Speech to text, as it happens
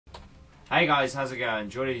Hey guys, how's it going?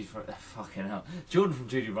 Jordan from fucking hell. Jordan from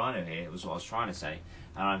Dudey Rhino here was what I was trying to say,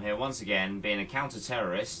 and I'm here once again being a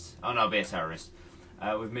counter-terrorist. Oh no, be a terrorist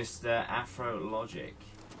with MrAfroLogic.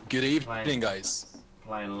 Good evening, guys.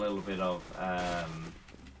 Playing a little bit of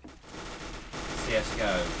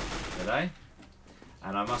CS:GO today,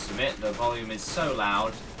 and I must admit the volume is so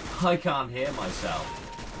loud I can't hear myself.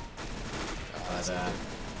 But I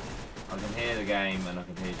can hear the game and I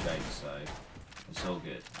can hear Jake, so. It's all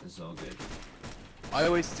good. It's all good. I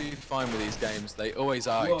always do fine with these games. They always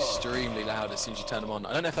are extremely loud as soon as you turn them on.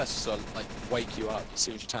 I don't know if that's just sort of like wake you up as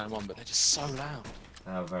soon as you turn them on, but they're just so loud.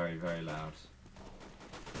 They're very, very loud.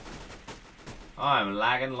 I'm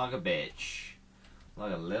lagging like a bitch.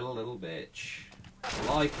 Like a little bitch.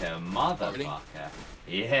 Like a motherfucker.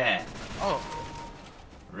 Yeah. Oh.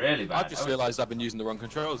 Really bad. I've just realised I've been using the wrong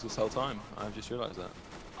controls this whole time. I've just realised that.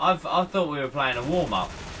 I thought we were playing a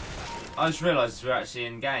warm-up. I just realised we're actually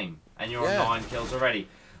in game, and you're on 9 kills already.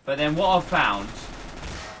 But then what I've found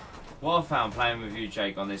playing with you,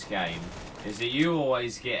 Jake, on this game, is that you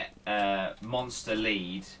always get a monster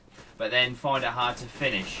lead, but then find it hard to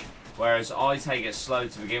finish. Whereas I take it slow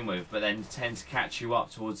to begin with, but then tend to catch you up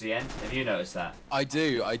towards the end. Have you noticed that? I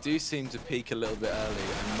do. I do seem to peak a little bit early,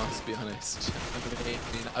 I must be honest.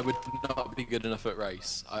 I would not be good enough at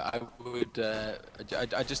race. I'd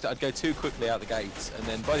go too quickly out the gates, and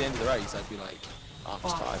then by the end of the race, I'd be like, oh, I'm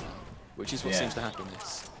just tired now. Which is what seems to happen.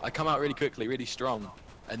 I come out really quickly, really strong,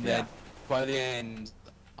 and then by the end,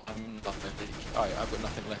 I'm nothing. Alright, I've got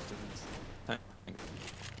nothing left in this.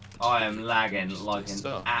 I am lagging like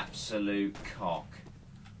an absolute cock.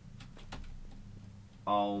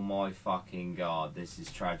 Oh my fucking god, this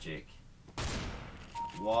is tragic.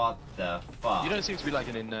 What the fuck? You don't seem to be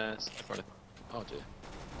lagging in oh dear.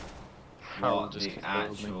 What the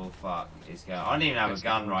actual fuck is going on? I don't even have a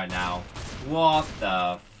gun right now. What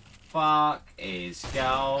the fuck is going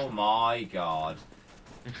on? Oh my god.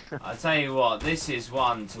 I tell you what, this is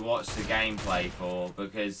one to watch the gameplay for,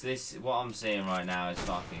 because what I'm seeing right now is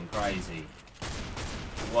fucking crazy.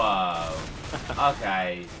 Whoa.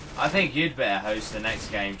 Okay. I think you'd better host the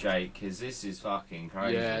next game, Jake, because this is fucking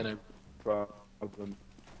crazy. Yeah, no problem.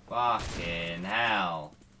 Fucking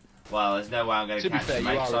hell. Well, there's no way I'm going to catch you,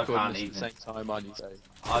 mate, because I can't even... At the same time, aren't you, Dave?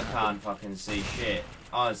 I can't fucking see shit.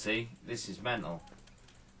 Honestly, this is mental.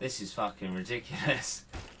 This is fucking ridiculous.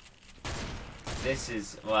 This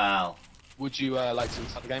is, well... Would you like to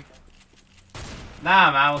start the game?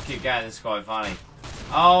 Nah, man, we'll keep going. This is quite funny.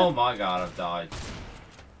 Oh my god, I've died.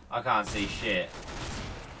 I can't see shit.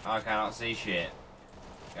 I cannot see shit.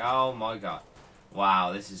 Oh my god.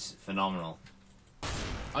 Wow, this is phenomenal.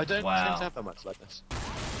 I don't tend to have that much like this.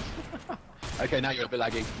 Okay, now you're a bit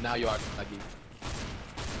laggy. Now you are laggy.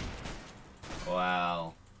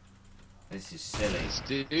 Wow. This is silly. Let's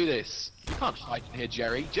do this. You can't hide in here,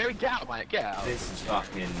 Jerry. Jerry, get out, mate. Get out. This is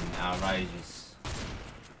fucking outrageous.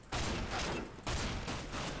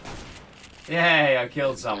 Yay, I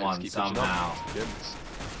killed someone somehow.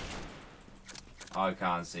 I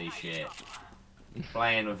can't see shit.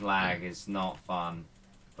 Playing with lag is not fun,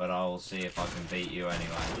 but I will see if I can beat you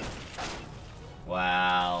anyway.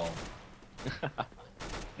 Wow.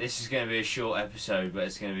 This is going to be a short episode, but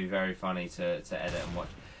it's going to be very funny to edit and watch.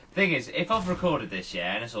 Thing is, if I've recorded this,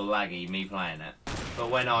 and it's all laggy, me playing it, but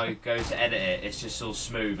when I go to edit it, it's just all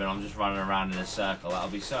smooth and I'm just running around in a circle, that'll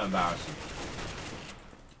be so embarrassing.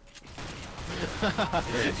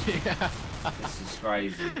 This is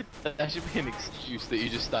crazy. That should be an excuse that you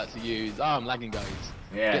just start to use. Oh, I'm lagging, guys.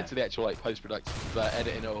 Yeah. Get to the actual post-production,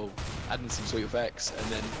 editing it all, adding some sweet effects, and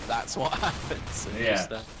then that's what happens. And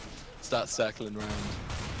just start circling around,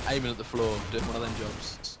 aiming at the floor, doing one of them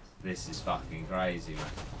jobs. This is fucking crazy, man.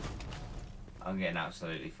 I'm getting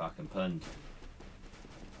absolutely fucking punned.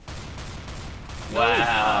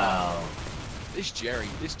 Wow. This Jerry.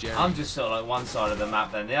 I'm just sort of like one side of the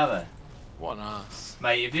map than the other. What an ass.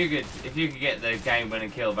 Mate, if you could get the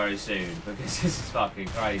game-winning kill very soon, because this is fucking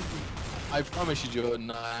crazy. I promise you,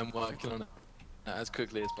 Jordan, I am working on it as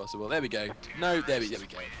quickly as possible. There we go. No, there we go.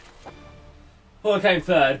 Well, I came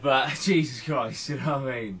third, but Jesus Christ, you know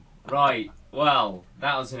what I mean? Right. Well,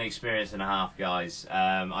 that was an experience and a half, guys.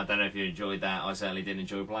 I don't know if you enjoyed that. I certainly did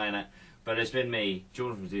enjoy playing it. But it's been me,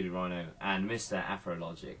 Jordan from Dudey Rhino, and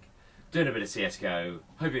MrAfroLogic, doing a bit of CS:GO.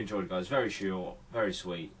 Hope you enjoyed, guys. Very short, very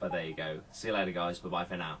sweet, but there you go. See you later, guys. Bye-bye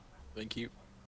for now. Thank you.